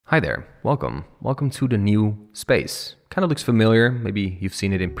Hi there, welcome. Welcome to the new space. Kind of looks familiar, maybe you've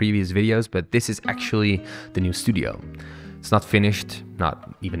seen it in previous videos, but this is actually the new studio. It's not finished,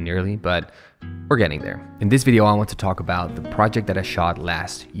 not even nearly, but we're getting there. In this video, I want to talk about the project that I shot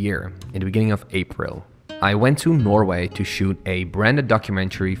last year, in the beginning of April. I went to Norway to shoot a branded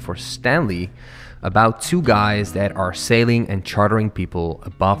documentary for Stanley about two guys that are sailing and chartering people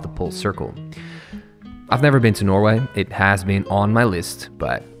above the pole circle. I've never been to Norway. It has been on my list,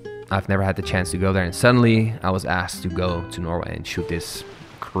 but I've never had the chance to go there, and suddenly I was asked to go to Norway and shoot this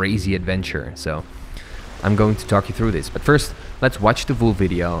crazy adventure. So I'm going to talk you through this. But first, let's watch the full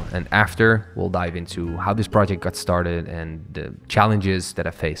video, and after we'll dive into how this project got started and the challenges that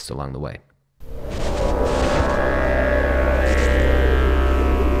I faced along the way.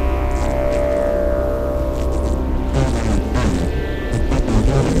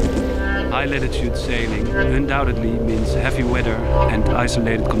 High-latitude sailing undoubtedly means heavy weather and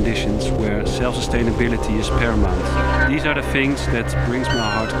isolated conditions where self-sustainability is paramount. These are the things that brings my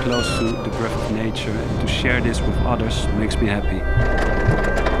heart close to the breath of nature, and to share this with others makes me happy.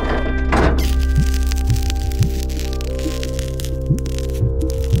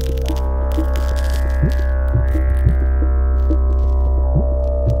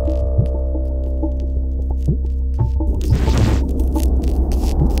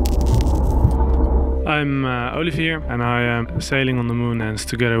 'I'm Olivier, and I am sailing on the Moondance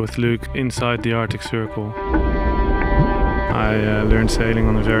together with Luke inside the Arctic Circle. I learned sailing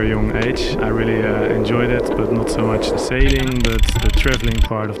on a very young age. I really enjoyed it, but not so much the sailing, but the traveling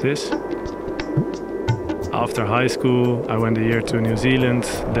part of this. After high school, I went a year to New Zealand.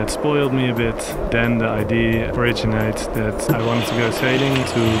 That spoiled me a bit. Then the idea originated that I wanted to go sailing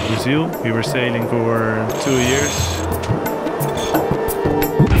to Brazil. We were sailing for 2 years.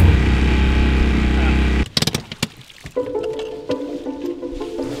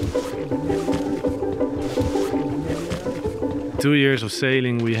 The 2 years of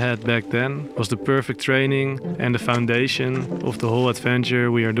sailing we had back then was the perfect training and the foundation of the whole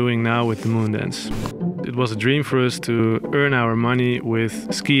adventure we are doing now with the Moondance. It was a dream for us to earn our money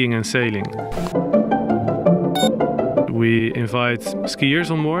with skiing and sailing. We invite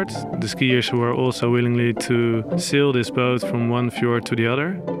skiers on board, the skiers who are also willingly to sail this boat from one fjord to the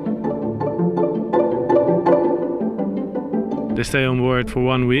other. They stay on board for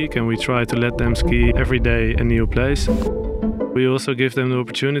 1 week, and we try to let them ski every day a new place. We also give them the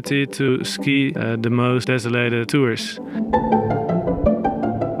opportunity to ski the most desolated tours.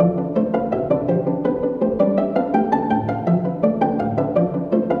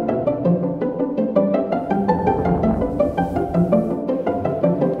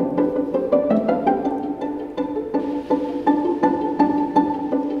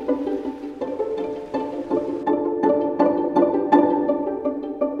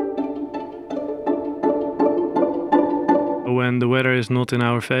 When the weather is not in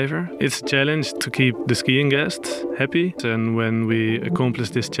our favor, it's a challenge to keep the skiing guests happy. And when we accomplish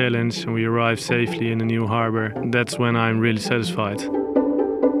this challenge and we arrive safely in a new harbor, that's when I'm really satisfied.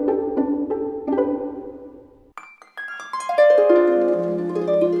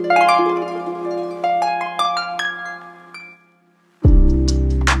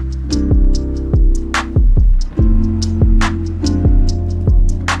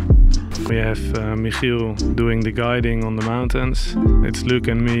 We have Michiel doing the guiding on the mountains. It's Luke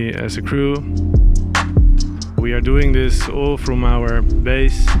and me as a crew. We are doing this all from our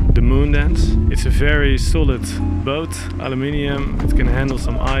base, the Moondance. It's a very solid boat, aluminium. It can handle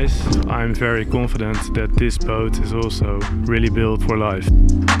some ice. I'm very confident that this boat is also really built for life.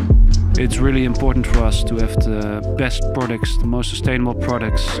 It's really important for us to have the best products, the most sustainable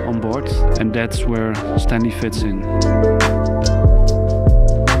products on board, and that's where Stanley fits in.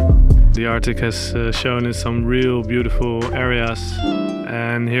 The Arctic has shown us some real beautiful areas,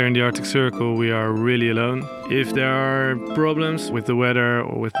 and here in the Arctic Circle we are really alone. If there are problems with the weather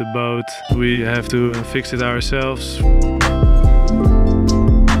or with the boat, we have to fix it ourselves.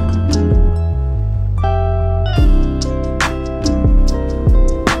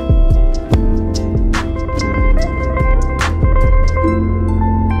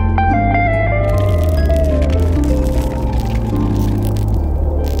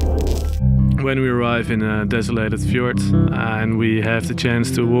 When we arrive in a desolated fjord and we have the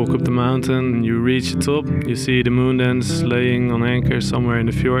chance to walk up the mountain, you reach the top, you see the Moondance laying on anchor somewhere in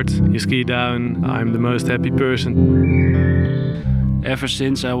the fjord. You ski down, I'm the most happy person. Ever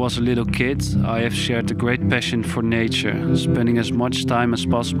since I was a little kid, I have shared a great passion for nature, spending as much time as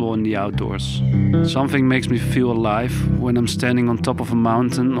possible in the outdoors. Something makes me feel alive when I'm standing on top of a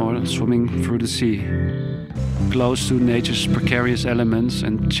mountain or swimming through the sea. close to nature's precarious elements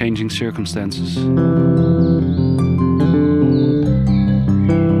and changing circumstances.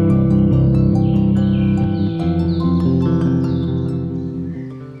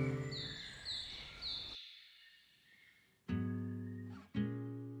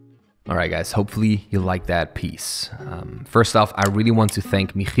 All right, guys, hopefully you like that piece. First off, I really want to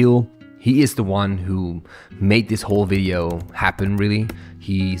thank Michiel. He is the one who made this whole video happen, really.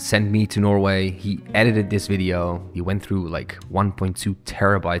 He sent me to Norway, he edited this video, he went through like 1.2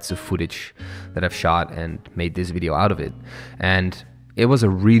 terabytes of footage that I've shot and made this video out of it. And it was a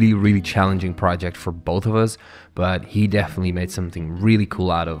really, really challenging project for both of us, but he definitely made something really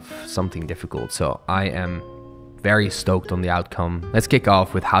cool out of something difficult. So I am very stoked on the outcome. Let's kick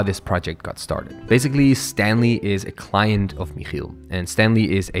off with how this project got started. Basically, Stanley is a client of Michiel, and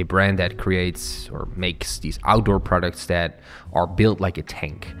Stanley is a brand that creates or makes these outdoor products that are built like a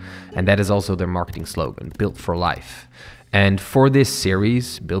tank. And that is also their marketing slogan, Built for Life. And for this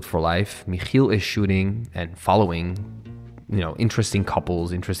series, Built for Life, Michiel is shooting and following, interesting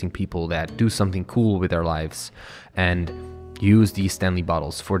couples, interesting people that do something cool with their lives and use these Stanley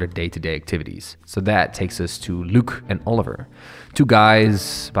bottles for their day-to-day activities. So that takes us to Luke and Oliver, two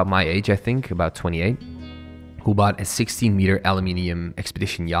guys about my age, I think, about 28, who bought a 16-meter aluminium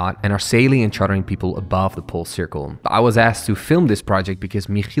expedition yacht and are sailing and chartering people above the pole circle. I was asked to film this project because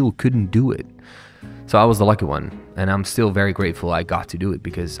Michiel couldn't do it. So I was the lucky one, and I'm still very grateful I got to do it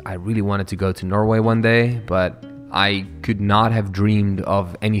because I really wanted to go to Norway one day, but I could not have dreamed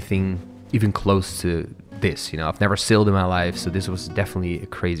of anything even close to this. I've never sailed in my life, so this was definitely a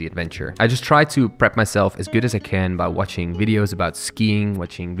crazy adventure. I just try to prep myself as good as I can by watching videos about skiing,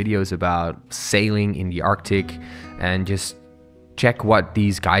 watching videos about sailing in the Arctic, and just check what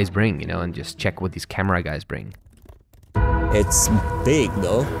these guys bring, and just check what these camera guys bring. It's big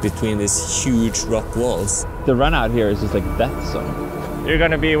though, between these huge rock walls. The run out here is just like death zone. You're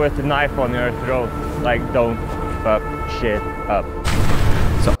gonna be with the knife on your throat, like don't fuck shit up.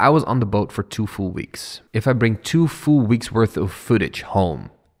 So I was on the boat for 2 full weeks. If I bring 2 full weeks worth of footage home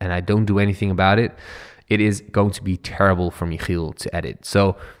and I don't do anything about it, it is going to be terrible for Michiel to edit.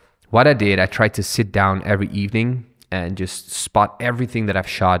 So what I did, I tried to sit down every evening and just spot everything that I've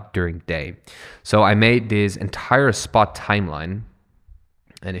shot during the day. So I made this entire spot timeline,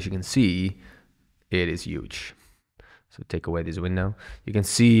 and as you can see, it is huge. So take away this window. You can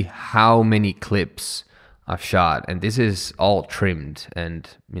see how many clips I've shot, and this is all trimmed and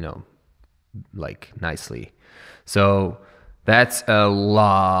like nicely. So that's a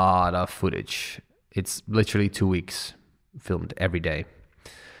lot of footage. It's literally 2 weeks filmed every day.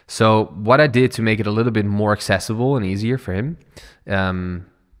 So what I did to make it a little bit more accessible and easier for him,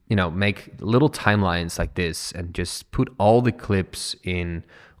 make little timelines like this and just put all the clips in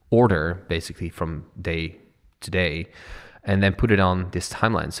order, basically from day to day, and then put it on this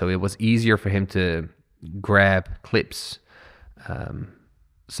timeline. So it was easier for him to grab clips.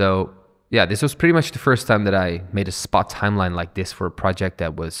 So yeah, this was pretty much the first time that I made a spot timeline like this for a project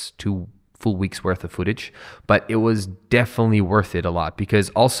that was 2 full weeks worth of footage, but it was definitely worth it a lot, because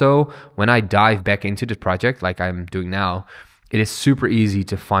also when I dive back into the project like I'm doing now, it is super easy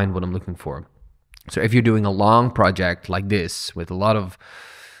to find what I'm looking for. So if you're doing a long project like this with a lot of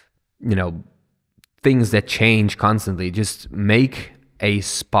things that change constantly, just make a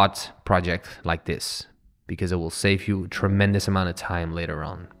spot project like this, because it will save you a tremendous amount of time later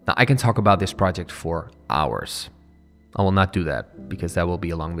on. Now, I can talk about this project for hours. I will not do that because that will be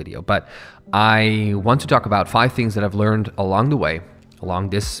a long video, but I want to talk about 5 things that I've learned along the way,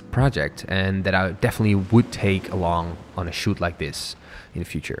 along this project, and that I definitely would take along on a shoot like this in the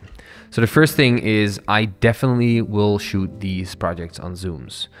future. So the first thing is I definitely will shoot these projects on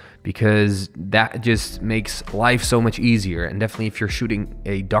Zooms, because that just makes life so much easier. And definitely if you're shooting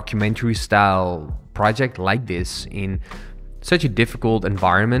a documentary style project like this in such a difficult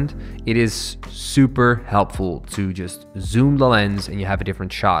environment, it is super helpful to just zoom the lens and you have a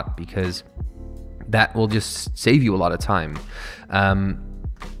different shot, because that will just save you a lot of time.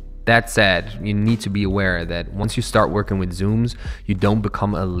 That said, you need to be aware that once you start working with zooms, you don't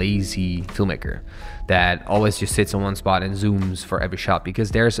become a lazy filmmaker that always just sits in one spot and zooms for every shot,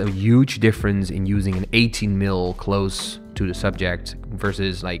 because there's a huge difference in using an 18mm close to the subject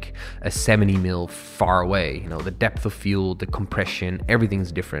versus like a 70mm far away. The depth of field, the compression,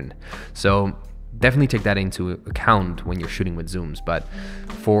 everything's different. So definitely take that into account when you're shooting with zooms. But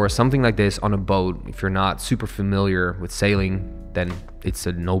for something like this on a boat, if you're not super familiar with sailing, then it's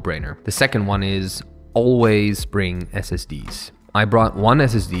a no-brainer. The second one is always bring SSDs. I brought one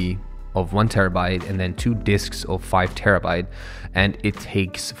SSD of 1 terabyte and then 2 discs of 5 terabyte, and it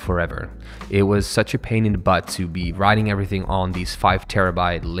takes forever. It was such a pain in the butt to be writing everything on these 5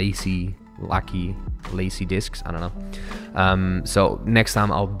 terabyte lacy discs. I don't know. So next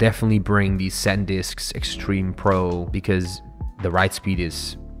time I'll definitely bring these SanDisk Extreme Pro, because the write speed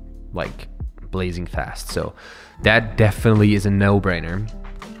is like blazing fast. So that definitely is a no-brainer,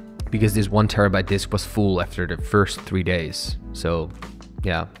 because this 1 terabyte disk was full after the first 3 days. So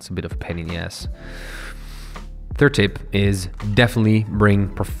yeah, it's a bit of a pain in the ass. Third tip is definitely bring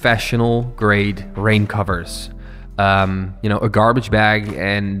professional grade rain covers. You know, a garbage bag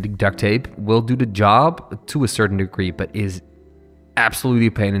and duct tape will do the job to a certain degree, but is absolutely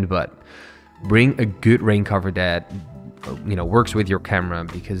a pain in the butt. Bring a good rain cover that, you know, works with your camera,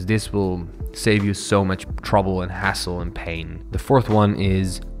 because this will save you so much trouble and hassle and pain. The fourth one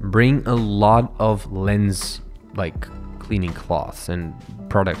is bring a lot of lens, like cleaning cloths and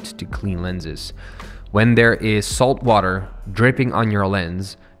product to clean lenses. When there is salt water dripping on your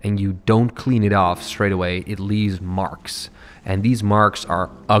lens and you don't clean it off straight away, it leaves marks, and these marks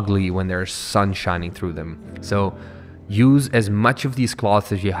are ugly when there's sun shining through them. So use as much of these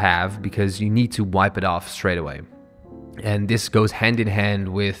cloths as you have, because you need to wipe it off straight away. And this goes hand in hand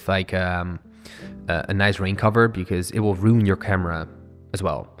with like a nice rain cover, because it will ruin your camera as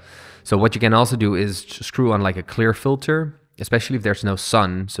well. So what you can also do is screw on like a clear filter, especially if there's no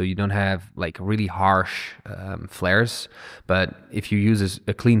sun, so you don't have like really harsh flares. But if you use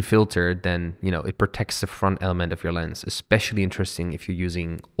a clean filter, then, you know, it protects the front element of your lens. Especially interesting if you're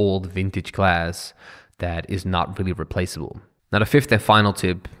using old vintage glass that is not really replaceable. Now the fifth and final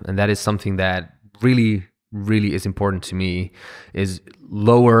tip, and that is something that really is important to me, is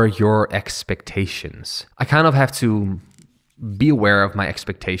lower your expectations. I kind of have to be aware of my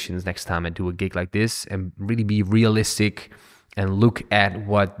expectations next time I do a gig like this, and really be realistic and look at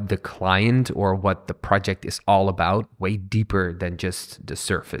what the client or what the project is all about, way deeper than just the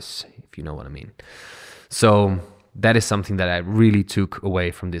surface, if you know what I mean. So that is something that I really took away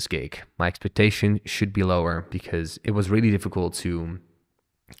from this gig. My expectation should be lower, because it was really difficult to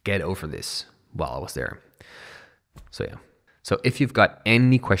get over this while I was there. So yeah. So if you've got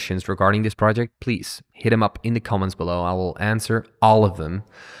any questions regarding this project, please hit them up in the comments below. I will answer all of them.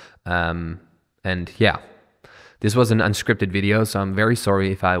 And yeah, this was an unscripted video, so I'm very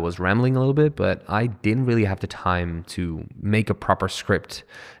sorry if I was rambling a little bit, but I didn't really have the time to make a proper script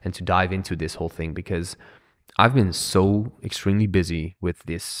and to dive into this whole thing, because I've been so extremely busy with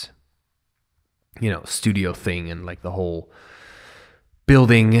this, you know, studio thing and like the whole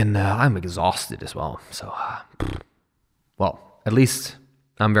building, and I'm exhausted as well. So well, at least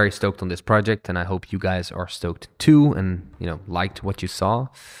I'm very stoked on this project, and I hope you guys are stoked too, and, you know, liked what you saw.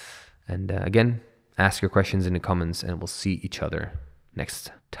 And again, ask your questions in the comments, and we'll see each other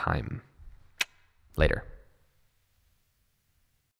next time. Later.